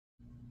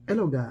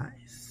Hello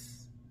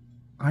guys,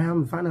 I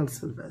am Vanel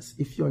Silvers.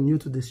 If you're new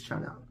to this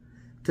channel,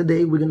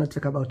 today we're going to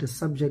talk about a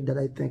subject that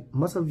I think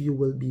most of you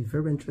will be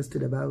very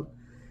interested about.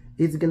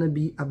 It's going to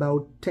be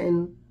about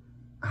 10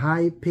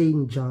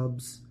 high-paying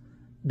jobs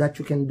that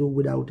you can do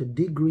without a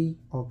degree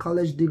or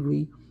college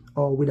degree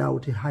or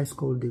without a high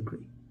school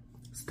degree.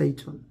 Stay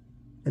tuned.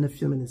 In a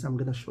few minutes, I'm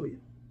going to show you.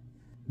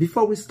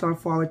 Before we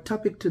start for our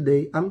topic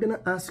today, I'm going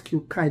to ask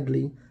you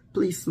kindly,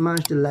 please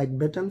smash the like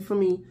button for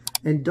me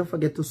and don't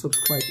forget to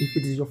subscribe if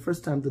it is your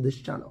first time to this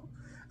channel.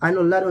 I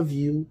know a lot of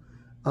you,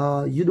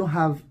 you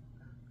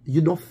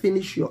don't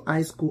finish your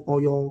high school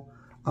or your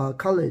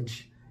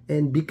college,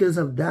 and because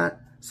of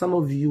that, some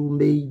of you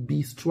may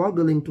be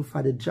struggling to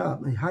find a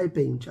job, a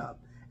high-paying job.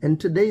 In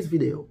today's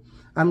video,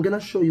 I'm gonna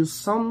show you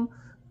some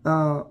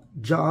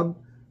job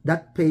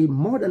that pay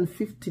more than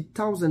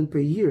 $50,000 per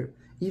year,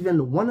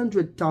 even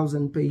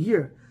 $100,000 per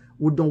year,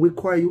 who don't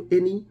require you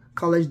any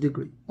college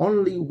degree.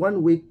 Only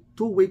 1 week,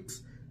 2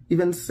 weeks,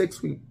 even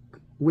 6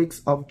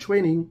 weeks of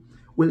training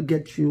will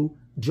get you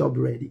job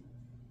ready.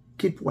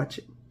 Keep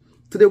watching.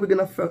 Today we're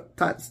gonna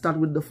start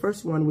with the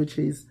first one, which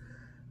is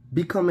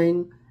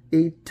becoming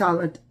a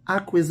talent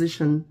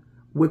acquisition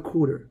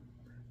recruiter.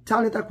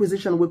 Talent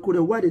acquisition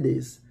recruiter, what it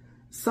is?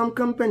 Some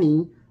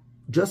company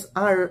just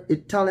hire a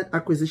talent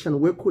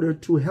acquisition recruiter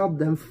to help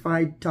them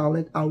find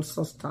talent,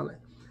 outsource talent.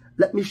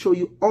 Let me show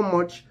you how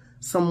much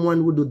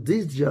someone who do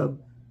this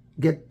job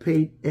get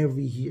paid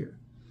every year.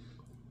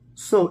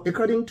 So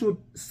according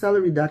to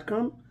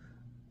salary.com,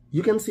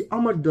 you can see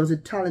how much does a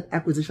talent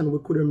acquisition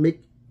recruiter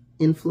make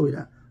in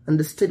Florida, and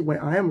the state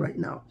where I am right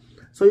now.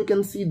 So you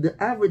can see the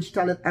average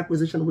talent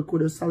acquisition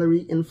recruiter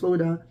salary in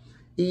Florida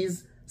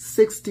is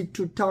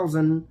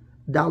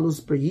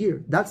 $62,000 per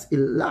year. That's a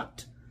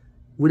lot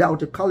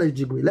without a college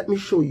degree. Let me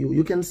show you.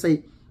 You can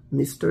say,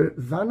 Mr.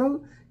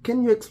 Vanel,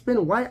 can you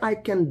explain why I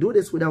can do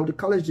this without a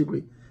college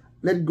degree?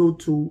 Let's go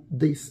to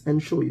this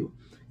and show you.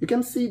 You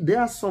can see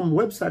there are some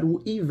websites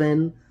who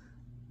even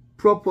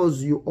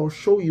propose you or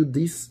show you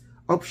this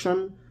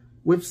option.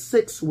 With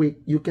 6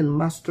 weeks, you can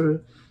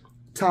master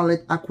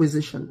talent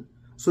acquisition.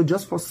 So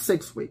just for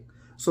 6 weeks.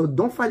 So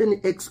don't find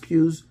any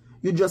excuse.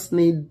 You just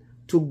need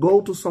to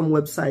go to some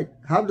website,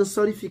 have the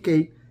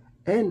certificate,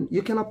 and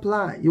you can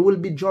apply. You will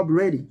be job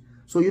ready.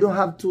 So you don't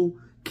have to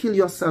kill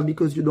yourself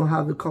because you don't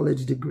have a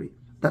college degree.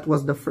 That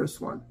was the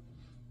first one.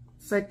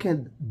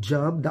 Second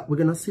job that we're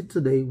going to see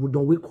today, we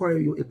don't require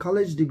you a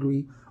college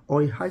degree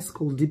or a high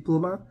school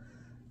diploma.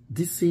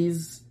 This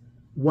is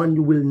one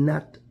you will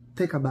not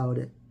think about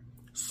it.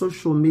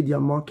 Social media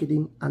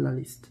marketing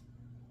analyst.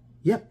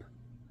 Yep.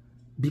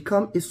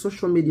 Become a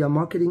social media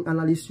marketing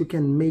analyst. You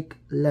can make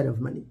a lot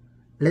of money.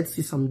 Let's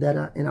see some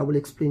data and I will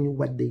explain you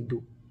what they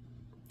do.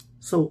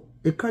 So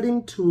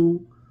according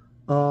to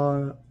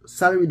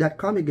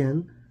salary.com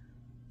again,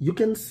 you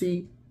can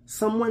see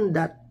someone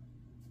that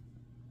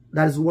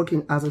is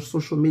working as a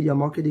social media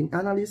marketing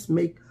analyst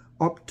make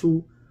up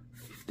to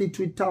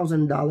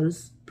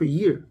 $53,000 per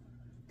year.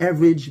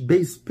 Average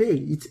base pay,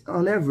 it's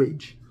on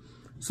average.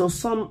 So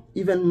some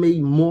even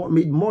made more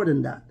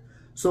than that.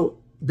 So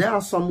there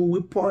are some who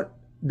report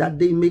that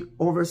they make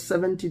over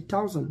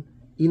 $70,000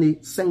 in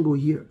a single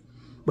year.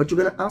 But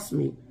you're gonna ask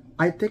me,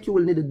 I think you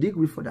will need a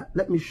degree for that.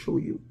 Let me show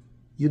you.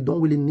 You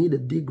don't really need a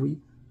degree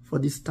for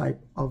this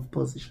type of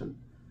position.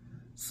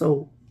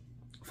 So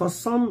for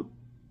some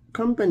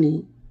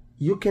company,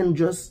 you can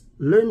just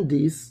learn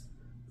this.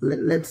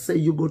 Let's say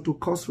you go to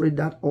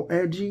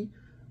coursera.org.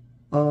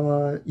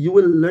 You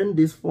will learn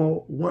this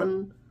for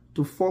 1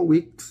 to 4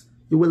 weeks.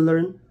 You will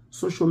learn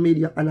social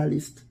media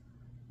analyst,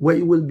 where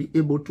you will be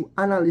able to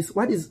analyze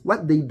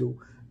what they do.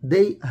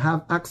 They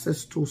have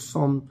access to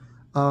some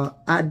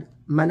ad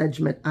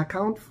management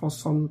account for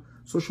some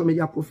social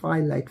media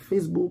profile like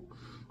Facebook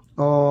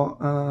or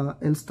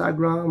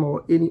Instagram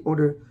or any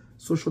other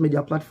social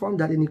media platform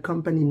that any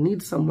company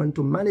needs someone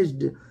to manage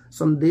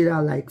some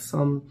data, like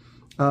some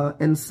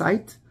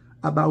insight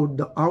about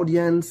the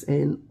audience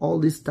and all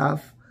this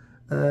stuff.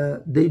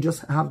 They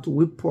just have to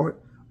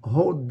report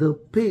how the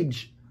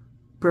page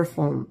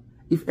perform,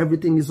 if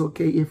everything is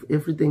okay, if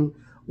everything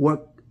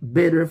work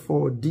better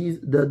for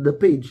the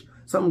page.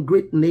 Some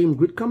great name,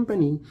 great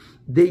company,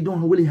 they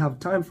don't really have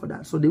time for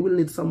that. So they will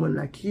need someone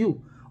like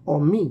you or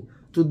me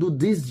to do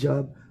this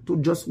job, to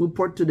just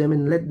report to them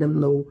and let them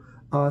know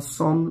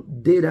some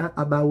data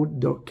about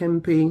the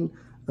campaign,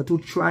 to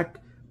track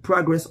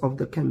progress of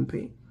the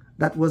campaign.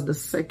 That was the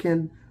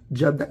second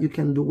job that you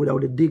can do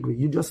without a degree.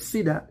 You just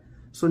see that.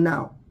 So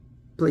now,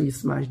 please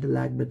smash the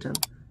like button.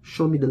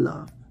 Show me the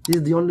love. This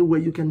is the only way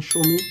you can show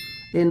me.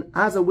 And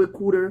as a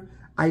recruiter,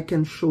 I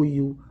can show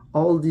you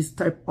all this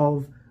type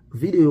of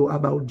video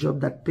about job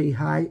that pay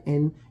high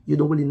and you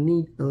don't really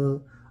need a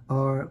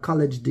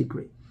college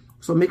degree.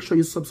 So make sure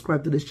you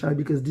subscribe to this channel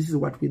because this is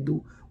what we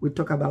do. We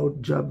talk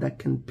about job that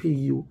can pay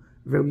you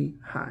very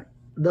high.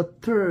 The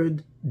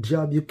third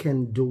job you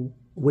can do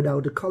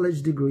without a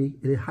college degree,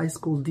 a high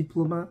school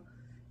diploma,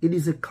 it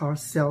is a car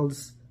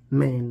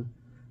salesman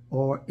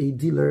or a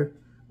dealer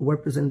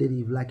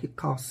representative, like a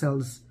car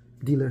sales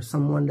dealer,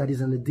 someone that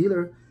is in a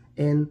dealer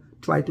and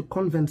try to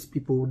convince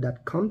people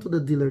that come to the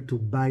dealer to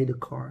buy the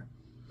car.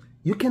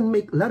 You can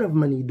make a lot of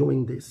money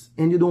doing this,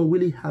 and you don't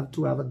really have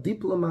to have a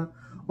diploma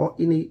or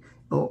any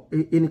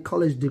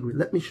college degree.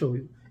 Let me show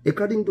you.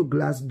 According to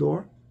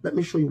Glassdoor, let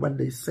me show you what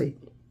they say.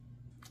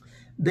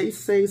 They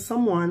say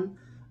someone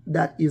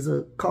that is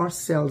a car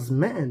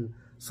salesman,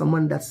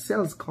 someone that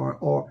sells car,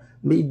 or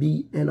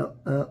maybe in an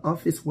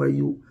office where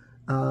you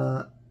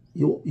are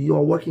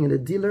working in a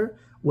dealer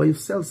where you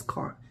sell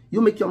car.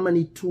 You make your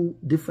money two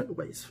different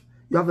ways.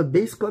 You have a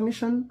base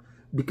commission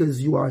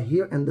because you are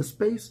here in the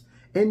space,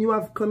 and you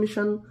have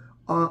commission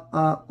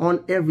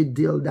on every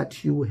deal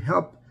that you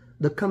help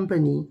the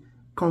company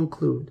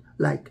conclude,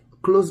 like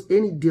close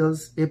any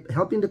deals. If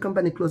helping the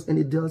company close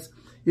any deals,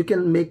 you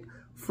can make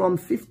from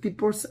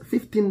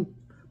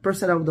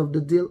 15% out of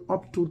the deal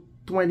up to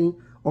 20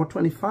 or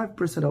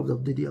 25% out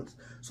of the deals.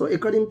 So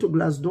according to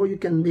Glassdoor, you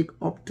can make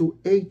up to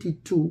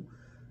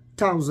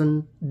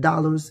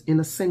 $82,000 in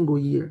a single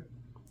year.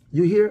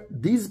 You hear,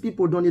 these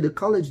people don't need a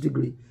college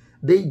degree.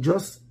 They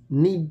just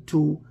need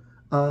to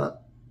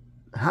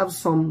have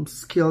some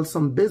skills,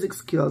 some basic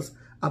skills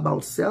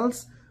about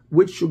sales,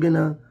 which you're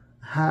gonna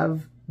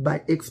have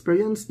by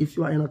experience. If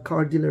you are in a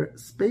car dealer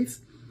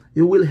space,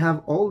 you will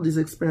have all this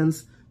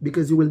experience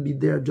because you will be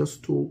there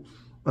just to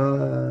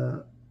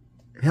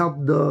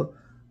help the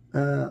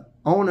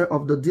owner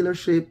of the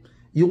dealership.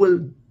 You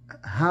will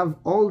have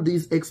all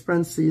these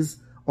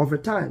experiences over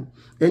time,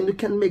 and you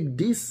can make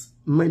this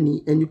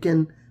money and you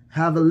can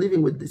have a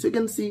living with this. You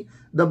can see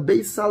the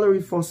base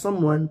salary for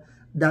someone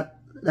that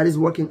is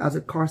working as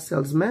a car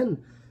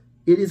salesman.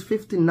 It is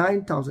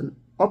 $59,000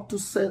 up to,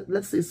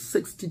 let's say,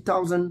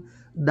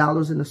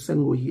 $60,000 in a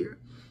single year.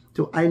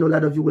 So I know a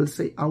lot of you will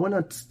say, I want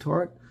to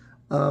start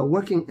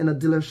working in a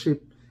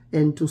dealership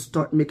and to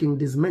start making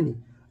this money.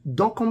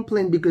 Don't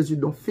complain because you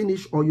don't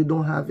finish or you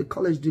don't have a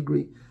college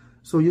degree.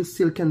 So you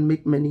still can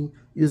make money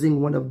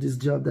using one of these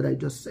jobs that I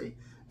just say.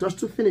 Just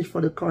to finish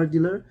for the car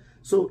dealer,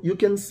 so you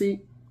can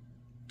see,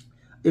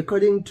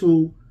 according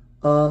to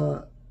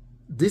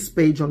this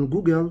page on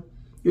Google,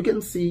 you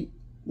can see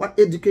what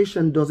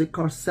education does a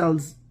car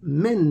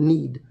salesman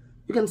need.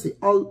 You can see,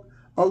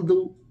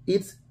 although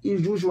it's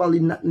usually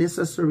not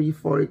necessary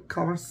for a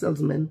car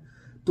salesman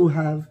to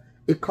have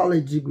a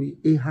college degree,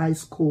 a high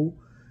school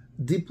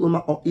diploma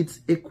or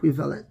its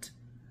equivalent.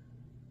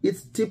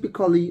 It's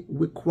typically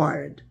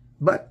required,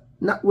 but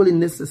not really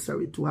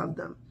necessary to have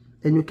them.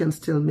 And you can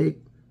still make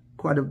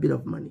quite a bit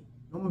of money.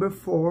 Number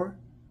 4,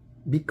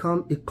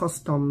 become a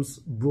customs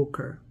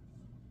broker.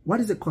 What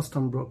is a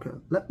custom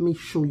broker? Let me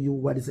show you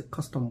what is a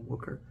custom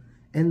broker.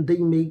 And they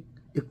make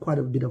quite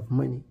a bit of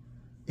money.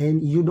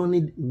 And you don't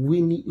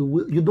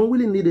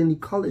really need any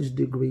college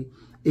degree,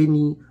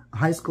 any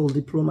high school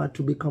diploma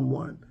to become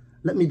one.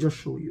 Let me just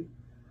show you.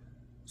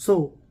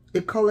 So a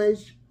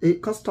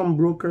custom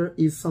broker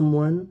is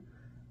someone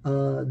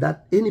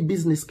that any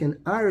business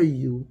can hire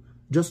you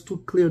just to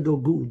clear the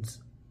goods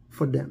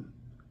for them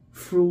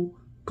through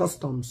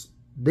customs.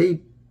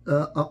 They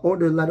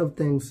order a lot of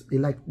things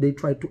they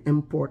try to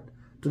import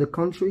to the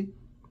country.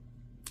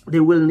 They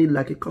will need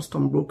like a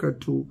custom broker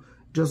to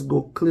just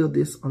go clear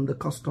this on the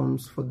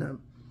customs for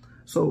them.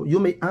 So you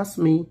may ask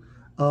me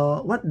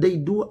what they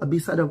do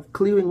beside of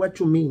clearing. What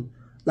you mean?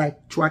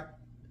 Like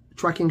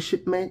tracking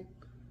shipment,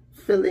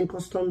 filling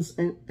customs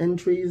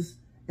entries,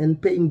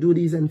 and paying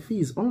duties and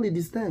fees. Only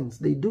these things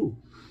they do.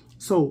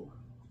 So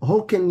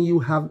how can you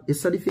have a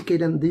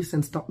certificate in this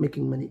and stop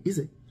making money?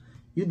 Easy.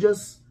 You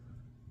just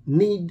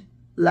need,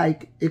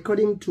 like,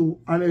 according to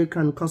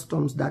American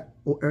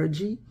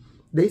Customs.org,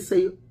 they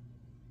say,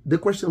 the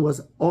question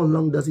was, how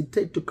long does it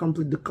take to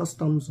complete the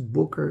customs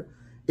broker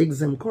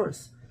exam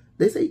course?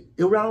 They say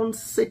around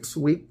 6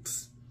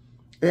 weeks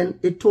and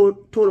a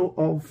total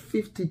of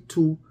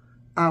 52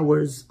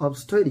 hours of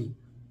study.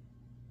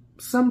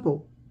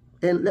 Simple.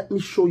 And let me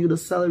show you the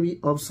salary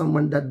of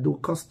someone that do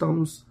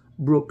customs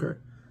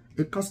broker.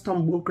 A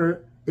custom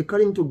broker,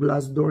 according to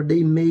Glassdoor,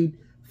 they made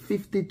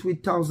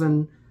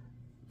 $53,000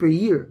 per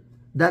year.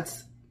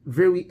 That's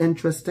very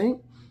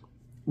interesting.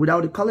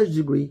 Without a college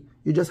degree,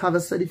 you just have a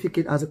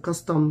certificate as a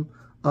custom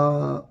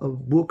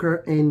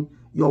broker, and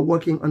you're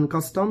working on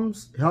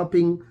customs,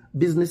 helping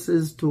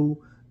businesses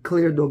to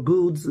clear the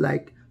goods,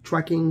 like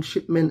tracking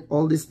shipment,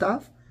 all this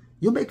stuff.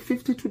 You make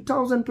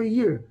 $52,000 per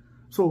year.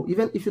 So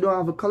even if you don't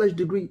have a college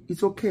degree,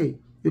 it's okay.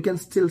 You can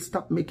still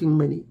start making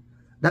money.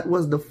 That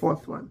was the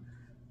 4th one.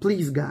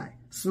 Please, guys,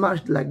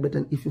 smash the like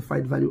button if you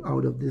find value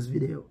out of this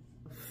video.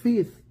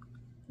 5th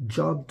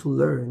job to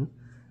learn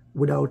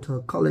without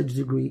a college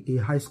degree, a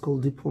high school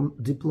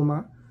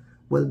diploma,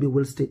 will be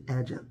real estate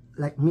agent.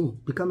 Like me,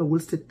 become a real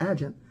estate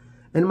agent.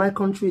 In my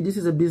country, this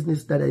is a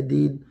business that I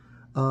did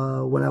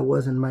when I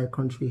was in my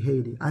country,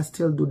 Haiti. I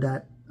still do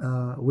that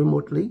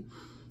remotely,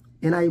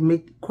 and I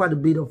make quite a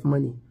bit of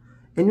money.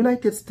 In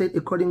United States,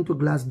 according to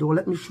Glassdoor,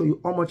 let me show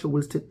you how much a real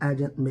estate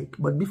agent make.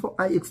 But before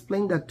I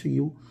explain that to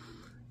you,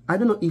 I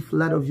don't know if a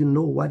lot of you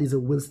know what is a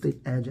real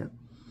estate agent.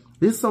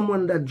 This is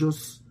someone that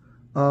just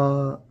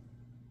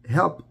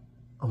help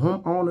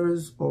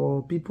homeowners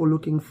or people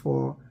looking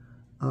for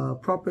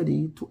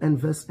property to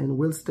invest in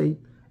real estate,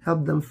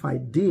 help them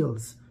find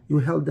deals. You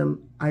help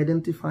them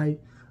identify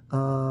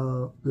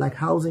like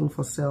housing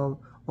for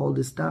sale, all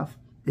this stuff,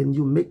 and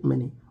you make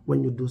money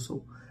when you do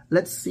so.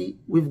 Let's see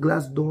with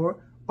Glassdoor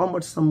how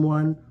much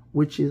someone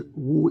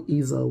who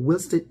is a real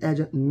estate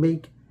agent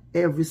make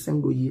every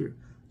single year.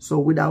 So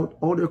without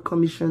other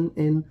commission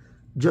and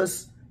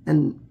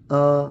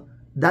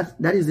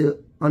that is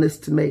an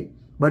estimate.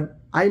 But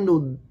I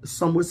know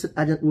some real estate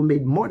agent who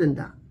made more than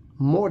that.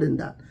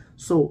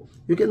 So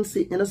you can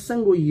see in a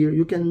single year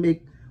you can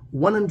make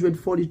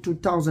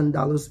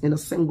 $142,000 in a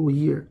single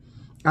year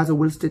as a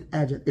real estate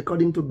agent,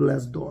 according to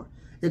Glassdoor.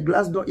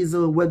 Glassdoor is a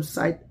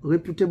website,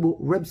 reputable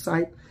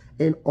website,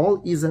 and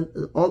all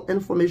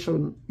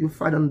information you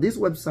find on this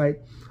website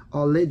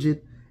are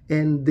legit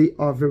and they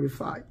are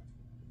verified.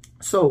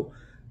 So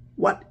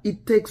what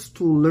it takes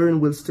to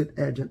learn real estate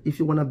agent if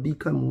you want to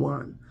become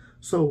one.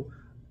 So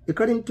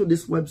according to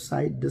this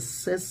website, the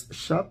CES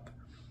shop,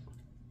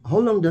 how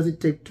long does it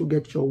take to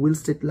get your real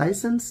estate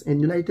license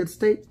in United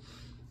States?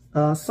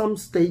 Some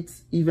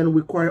states even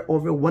require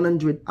over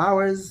 100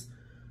 hours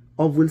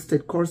of real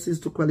estate courses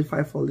to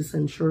qualify for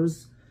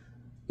licensures.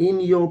 In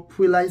your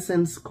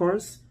pre-license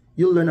course,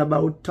 you'll learn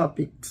about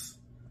topics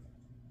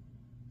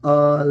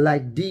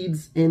like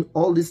deeds and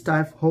all this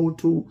stuff, how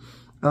to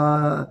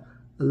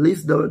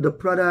list the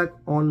product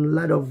on a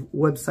lot of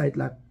websites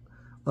like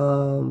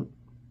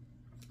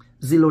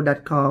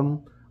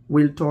Zillow.com,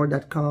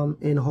 Realtor.com,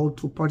 and how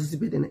to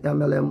participate in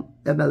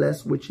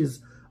MLS, which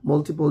is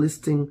multiple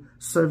listing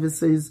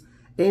services,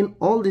 and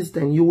all these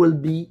things. You will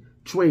be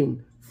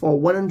trained for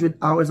 100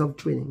 hours of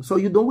training. So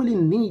you don't really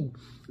need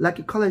like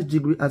a college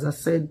degree, as I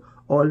said,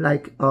 or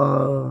like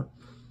a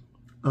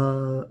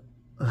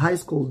high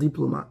school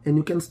diploma, and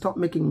you can start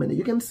making money.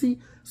 You can see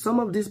some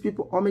of these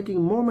people are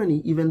making more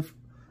money even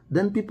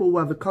than people who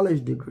have a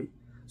college degree.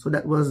 So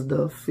that was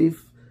the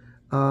fifth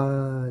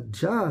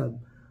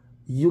job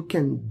you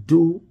can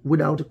do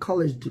without a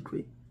college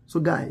degree. So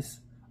guys,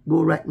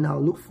 go right now,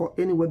 look for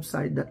any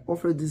website that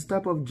offers this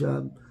type of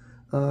job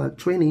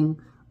training.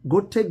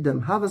 Go take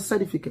them, have a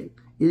certificate.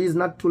 It is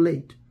not too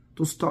late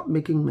to start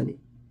making money.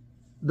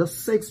 The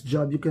sixth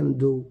job you can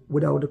do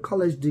without a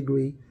college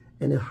degree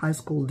and a high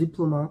school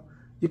diploma,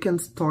 you can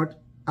start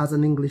as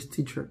an English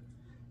teacher.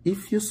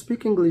 If you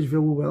speak English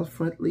very well,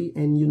 friendly,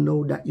 and you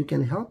know that you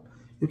can help,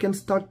 you can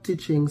start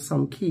teaching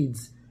some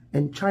kids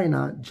in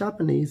China,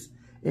 Japanese,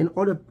 and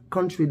other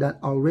countries that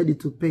are ready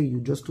to pay you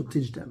just to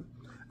teach them.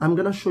 I'm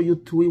going to show you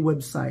 3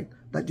 websites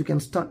that you can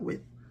start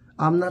with.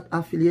 I'm not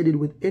affiliated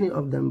with any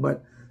of them,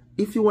 but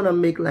if you want to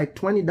make like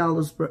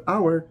 $20 per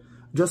hour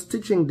just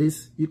teaching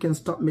this, you can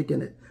start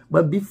making it.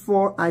 But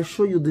before I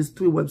show you these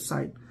 3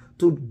 websites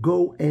to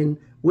go and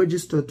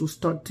register to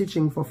start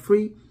teaching for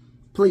free,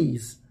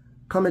 please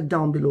comment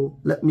down below.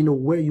 Let me know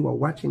where you are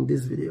watching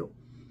this video.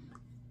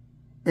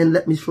 And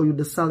let me show you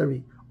the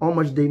salary, how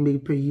much they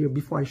make per year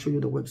before I show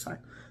you the website.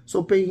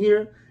 So per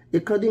year,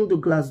 according to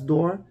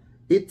Glassdoor,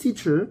 a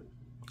teacher,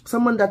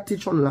 someone that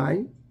teach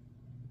online,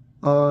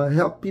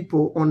 help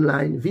people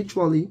online,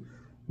 virtually,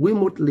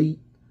 remotely,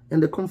 in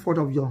the comfort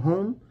of your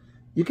home,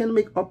 you can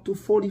make up to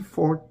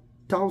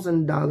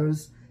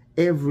 $44,000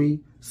 every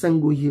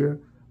single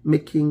year,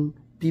 making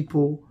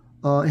people,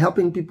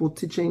 helping people,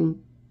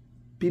 teaching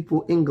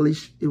people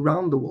English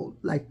around the world,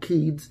 like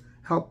kids,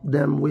 help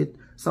them with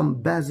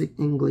some basic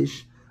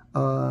English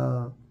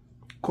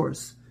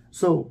course.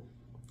 So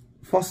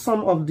for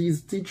some of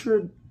these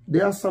teachers,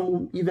 there are some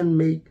who even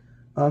make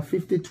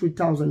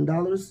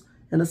 $53,000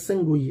 in a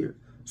single year.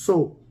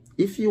 So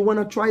if you want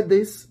to try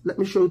this, let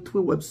me show you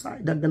 3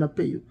 websites that are going to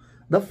pay you.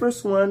 The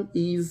first one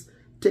is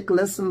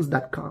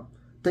takelessons.com.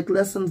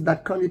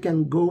 Takelessons.com, you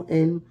can go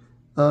and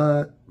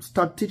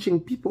start teaching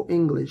people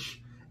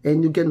English,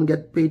 and you can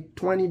get paid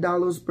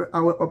 $20 per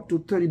hour up to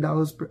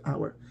 $30 per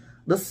hour.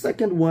 The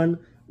second one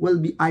will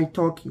be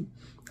italki.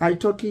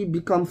 Italki,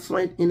 become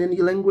fluent in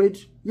any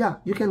language. Yeah,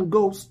 you can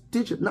go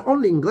teach it. Not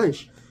only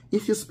English.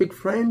 If you speak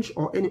French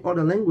or any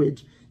other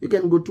language, you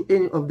can go to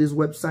any of these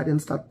websites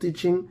and start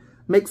teaching.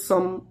 Make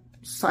some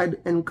side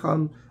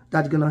income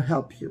that's going to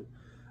help you.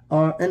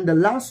 And the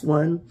last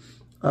one,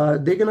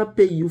 they're going to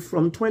pay you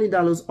from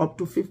 $20 up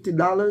to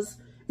 $50.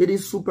 It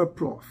is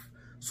SuperProf.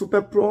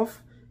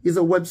 SuperProf is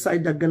a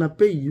website that's going to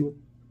pay you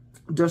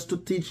just to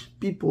teach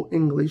people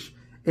English.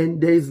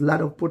 And there is a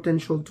lot of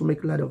potential to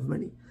make a lot of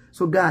money.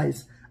 So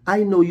guys,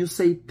 I know you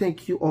say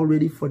thank you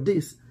already for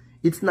this.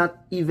 It's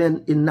not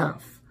even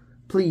enough.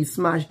 Please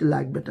smash the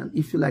like button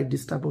if you like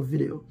this type of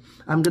video.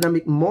 I'm going to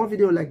make more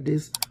video like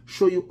this,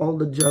 show you all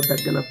the jobs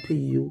that are going to pay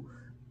you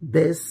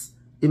best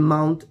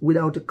amount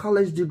without a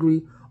college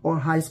degree or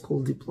high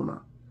school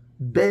diploma.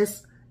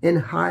 Best and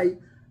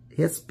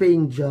highest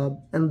paying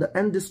job in the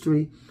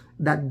industry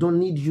that don't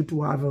need you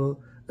to have a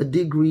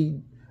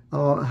degree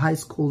or high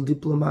school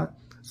diploma.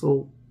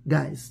 So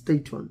guys, stay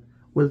tuned.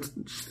 We'll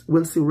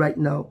see right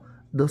now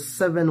the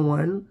 7th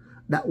one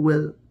that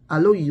will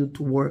allow you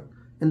to work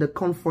in the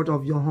comfort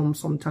of your home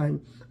sometime,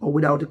 or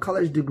without a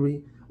college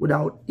degree,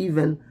 without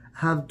even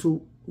have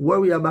to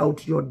worry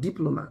about your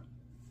diploma.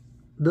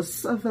 the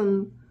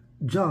 7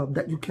 job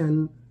that you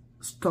can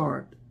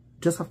start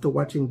just after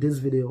watching this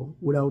video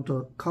without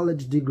a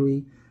college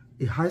degree,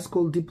 a high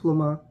school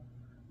diploma,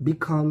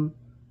 become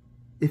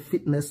a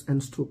fitness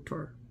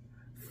instructor.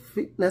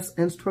 Fitness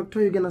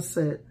instructor, you're gonna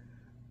say,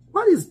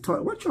 what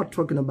you're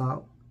talking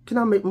about? Can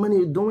I make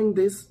money doing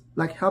this?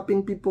 Like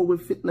helping people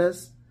with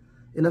fitness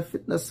in a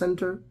fitness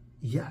center?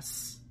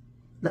 Yes.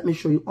 Let me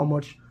show you how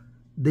much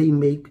they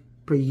make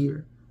per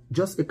year,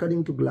 just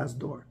according to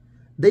Glassdoor.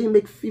 They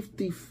make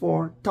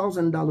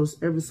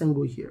 $54,000 every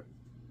single year.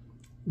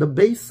 The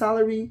base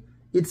salary,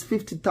 it's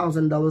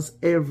 $50,000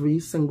 every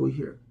single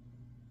year.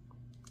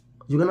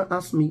 You're gonna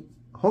ask me,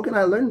 how can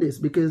I learn this?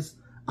 Because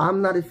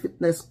I'm not a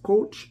fitness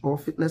coach or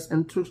fitness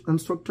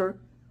instructor.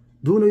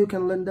 Do you know you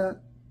can learn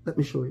that? Let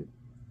me show you.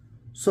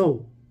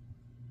 So,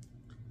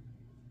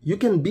 you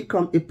can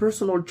become a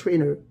personal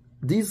trainer.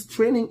 This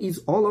training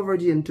is all over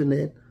the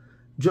internet.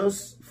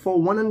 Just for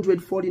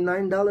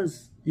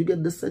 $149, you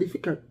get the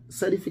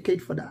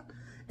certificate for that.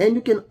 And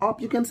you can up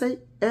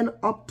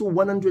to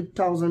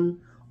 100,000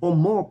 or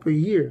more per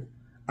year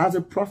as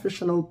a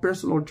professional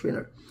personal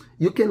trainer.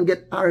 You can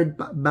get hired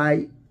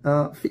by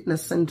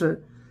fitness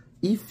center.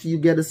 If you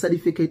get a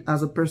certificate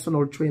as a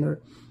personal trainer,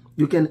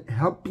 you can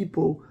help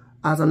people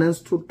as an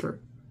instructor.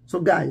 So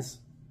guys,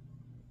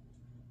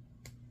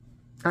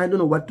 I don't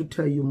know what to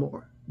tell you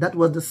more. That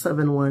was the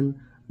 7th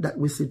one that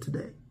we see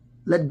today.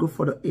 Let's go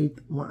for the 8th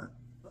one.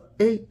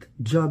 8th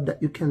job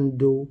that you can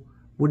do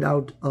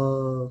without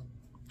a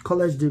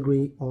college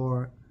degree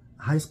or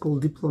high school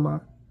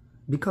diploma,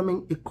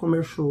 becoming a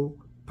commercial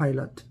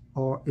pilot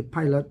or a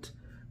pilot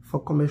for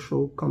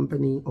commercial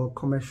company or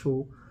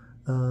commercial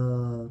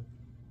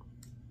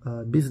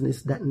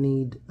business that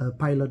need a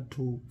pilot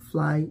to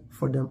fly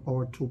for them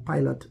or to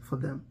pilot for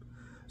them.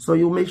 So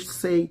you may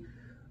say,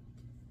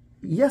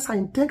 yes,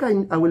 I think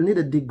I will need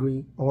a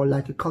degree or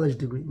like a college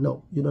degree.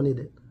 No, you don't need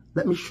it.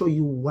 Let me show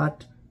you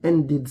what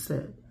Indeed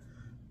said.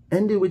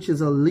 Indeed, which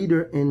is a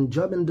leader in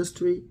job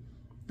industry.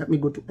 Let me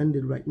go to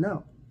Indeed right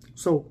now.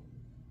 So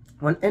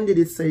on Indeed,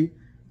 it say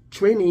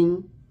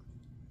training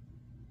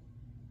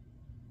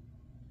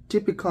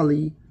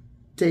typically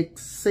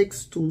takes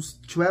 6 to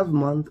 12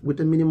 months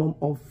with a minimum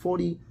of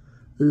 40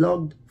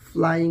 logged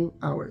flying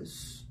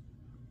hours.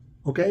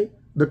 Okay,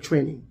 the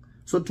training.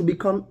 So to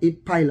become a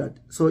pilot,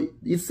 so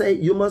it say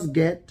you must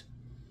get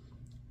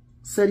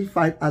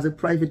certified as a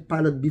private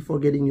pilot before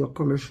getting your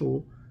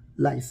commercial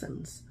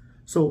license.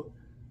 So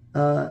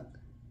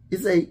it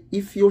say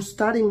if you're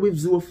starting with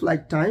 0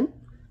 flight time,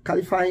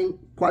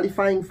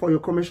 qualifying for your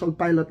commercial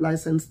pilot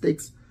license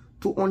takes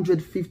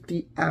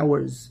 250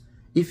 hours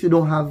if you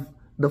don't have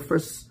the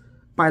first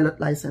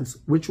pilot license,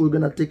 which we're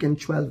gonna take in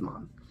 12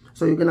 months.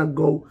 So you're gonna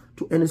go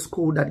to any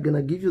school that's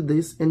gonna give you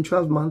this. In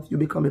 12 months, you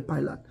become a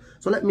pilot.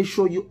 So let me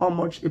show you how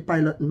much a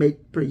pilot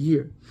make per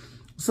year.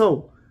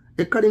 So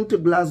according to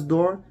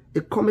Glassdoor,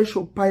 a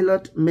commercial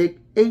pilot make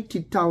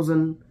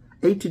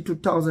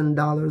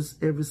 $82,000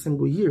 every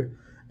single year,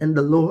 and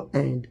the low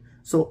end.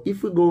 So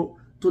if we go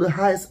to the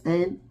highest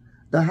end,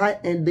 the high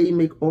end, they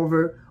make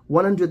over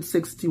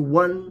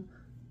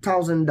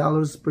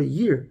 $161,000 per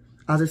year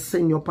as a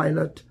senior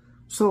pilot.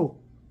 So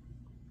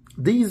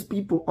these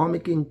people are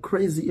making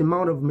crazy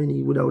amount of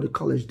money without a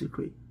college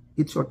degree.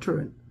 It's your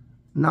turn.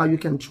 Now you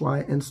can try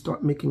and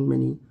start making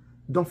money.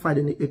 Don't find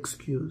any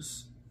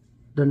excuse.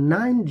 The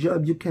 9th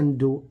job you can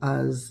do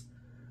as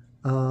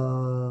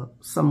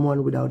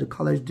someone without a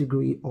college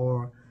degree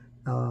or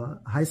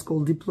high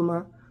school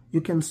diploma, you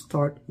can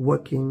start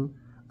working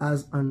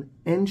as an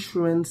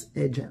insurance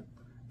agent.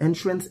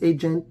 Insurance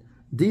agent,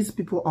 these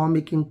people are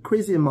making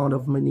crazy amount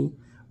of money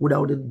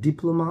without a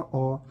diploma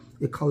or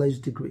a college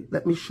degree.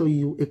 Let me show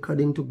you,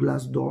 according to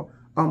Glassdoor,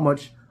 how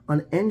much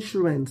an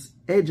insurance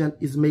agent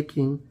is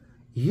making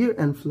here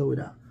in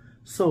Florida.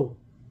 So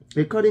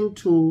according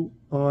to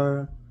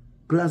our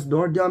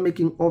Glassdoor, they are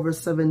making over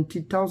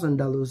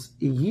 $70,000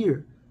 a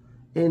year,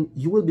 and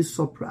you will be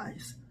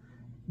surprised.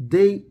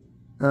 Their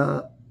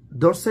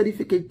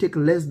certificate take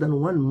less than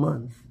 1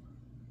 month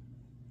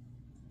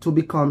to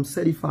become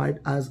certified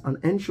as an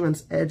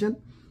insurance agent,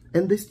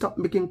 and they start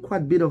making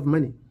quite a bit of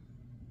money.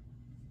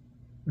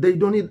 They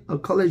don't need a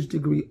college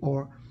degree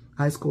or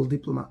high school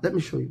diploma. Let me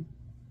show you.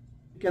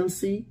 You can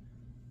see,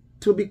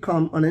 to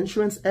become an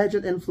insurance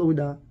agent in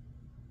Florida,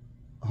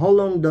 how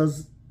long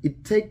does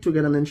it take to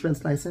get an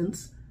insurance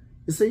license?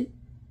 You see,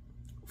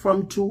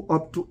 from 2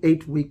 up to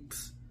 8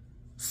 weeks.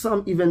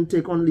 Some even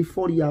take only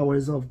 40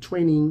 hours of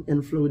training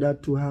in Florida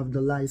to have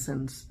the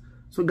license.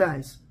 So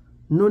guys,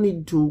 no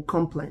need to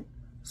complain.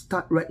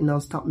 Start right now,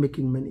 start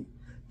making money.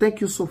 Thank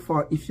you so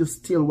far if you're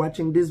still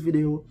watching this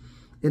video,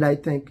 and I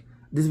think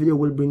this video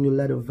will bring you a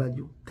lot of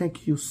value.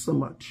 Thank you so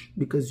much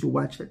because you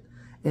watch it.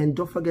 And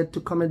don't forget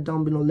to comment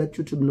down below, let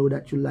YouTube know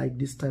that you like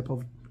this type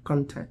of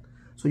content,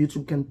 so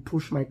YouTube can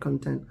push my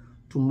content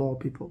to more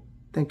people.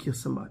 Thank you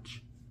so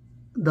much.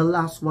 The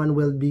last one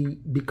will be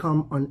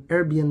become an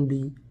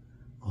Airbnb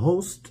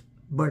host,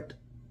 but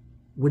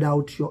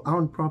without your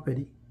own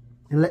property.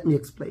 And let me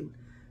explain.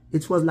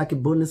 It was like a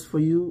bonus for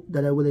you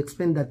that I will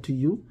explain that to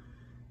you.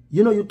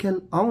 You know, you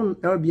can own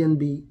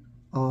Airbnb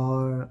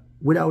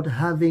without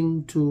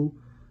having to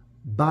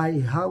buy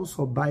a house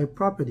or buy a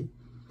property.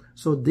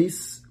 So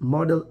this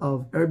model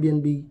of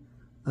Airbnb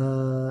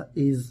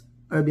is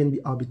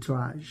Airbnb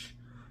arbitrage.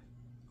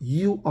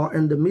 You are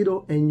in the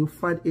middle and you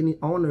find any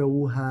owner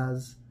who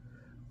has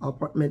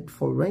apartment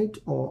for rent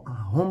or a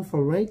home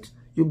for rent.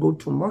 You go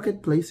to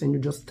marketplace and you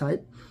just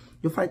type.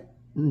 You find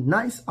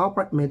nice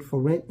apartment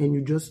for rent and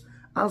you just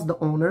ask the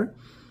owner,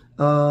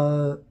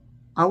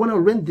 I want to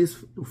rent this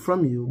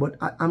from you, but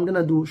I'm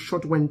gonna do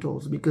short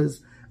rentals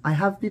because I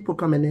have people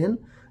coming in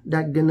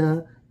that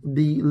gonna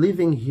be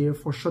living here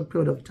for a short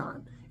period of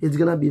time. It's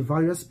gonna be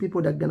various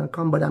people that gonna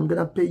come, but I'm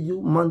gonna pay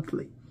you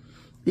monthly.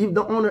 If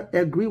the owner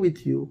agree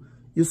with you,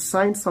 you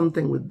sign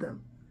something with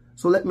them.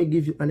 So let me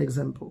give you an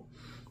example.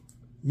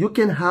 You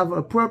can have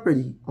a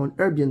property on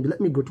Airbnb.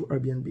 Let me go to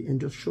Airbnb and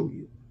just show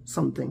you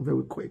something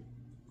very quick.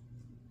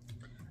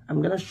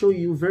 I'm gonna show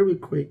you very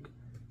quick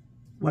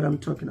what I'm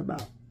talking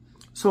about.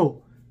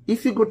 So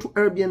if you go to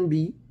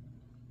Airbnb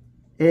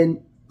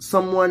and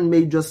someone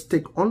may just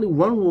take only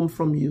one room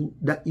from you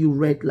that you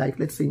rent, like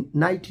let's say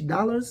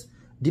 $90,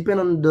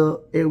 depending on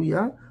the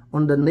area,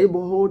 on the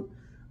neighborhood,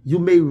 you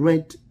may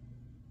rent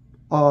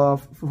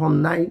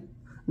from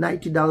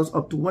 $90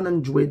 up to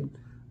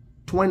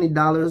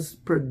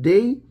 $120 per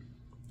day,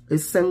 a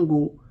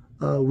single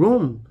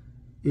room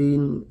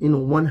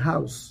in one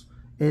house.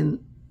 And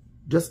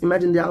just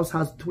imagine the house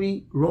has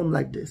 3 rooms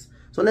like this.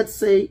 So let's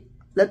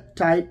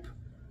type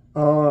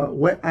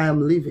where I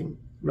am living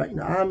right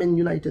now. I'm in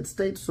United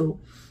States,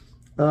 so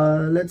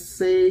let's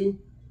say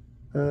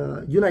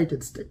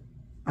United States.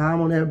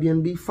 I'm on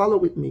Airbnb. Follow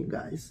with me,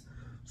 guys.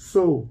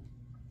 So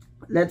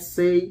let's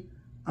say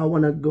I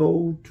want to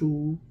go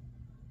to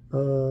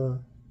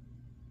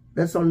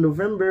that's on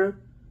November.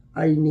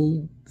 I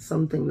need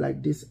something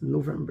like this in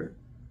November.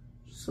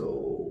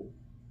 So,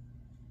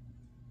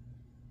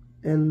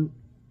 and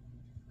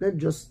let's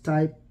just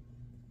type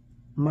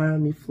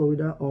Miami,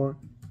 Florida, or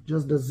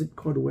just the zip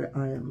code where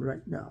I am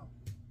right now.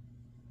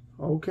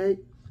 Okay,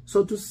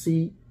 so to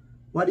see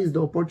what is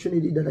the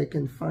opportunity that I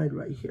can find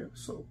right here.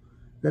 So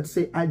let's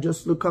say I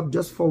just look up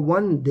just for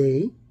one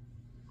day.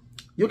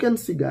 You can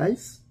see,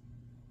 guys,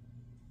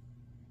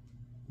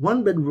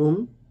 1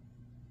 bedroom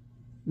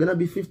gonna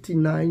be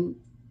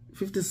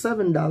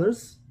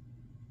 $57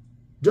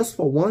 just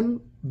for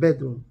 1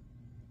 bedroom.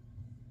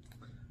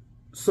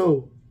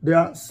 So there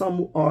are some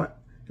who are a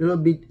little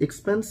bit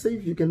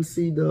expensive. You can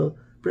see the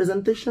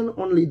presentation,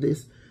 only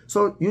this.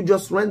 So you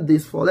just rent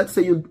this for, let's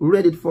say you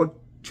rent it for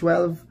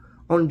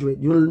 $1,200.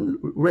 You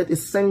rent a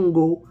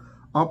single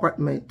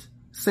apartment,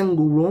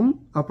 single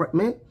room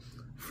apartment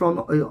from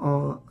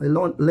a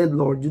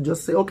landlord. You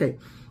just say, okay,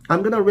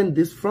 I'm gonna rent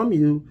this from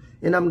you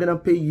and I'm gonna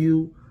pay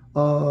you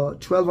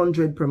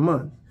 $1,200 per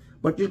month.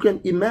 But you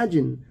can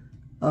imagine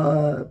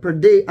per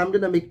day I'm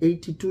gonna make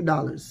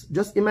 $82.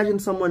 Just imagine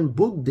someone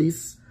booked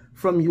this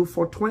from you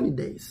for 20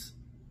 days.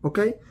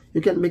 Okay,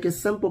 you can make a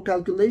simple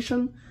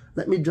calculation.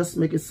 Let me just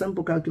make a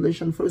simple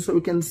calculation for you so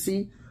you can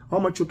see how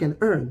much you can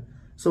earn.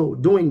 So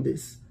doing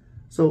this,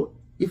 so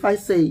if I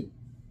say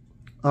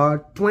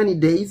 20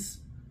 days,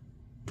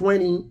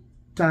 20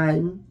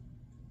 times,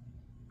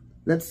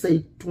 let's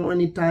say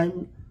 20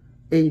 times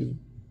 80.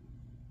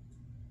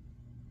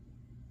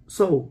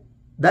 So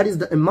that is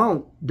the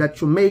amount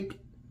that you make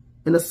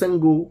in a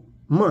single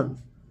month,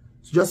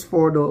 just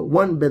for the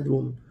 1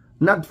 bedroom,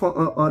 not for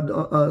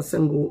a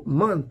single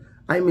month.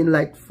 I mean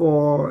like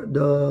for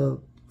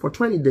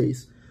 20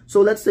 days.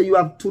 So let's say you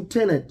have 2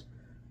 tenants.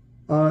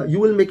 You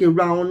will make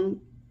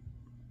around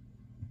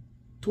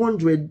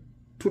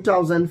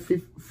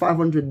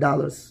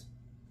 $2,500.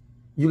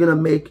 You're gonna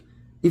make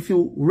if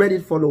you rent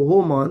it for the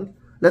whole month.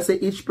 Let's say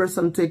each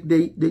person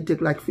they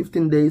take like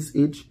 15 days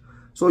each.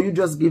 So you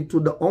just give to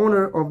the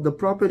owner of the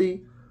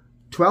property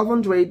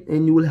 $1,200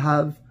 and you will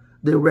have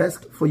the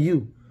rest for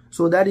you.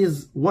 So that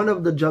is one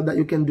of the jobs that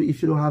you can do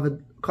if you don't have a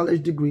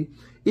college degree.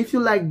 If you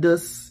like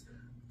this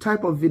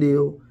type of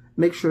video,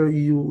 make sure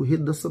you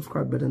hit the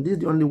subscribe button. This is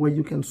the only way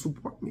you can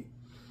support me.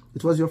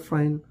 It was your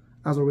friend,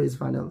 as always,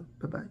 Vanel.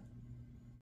 Bye-bye.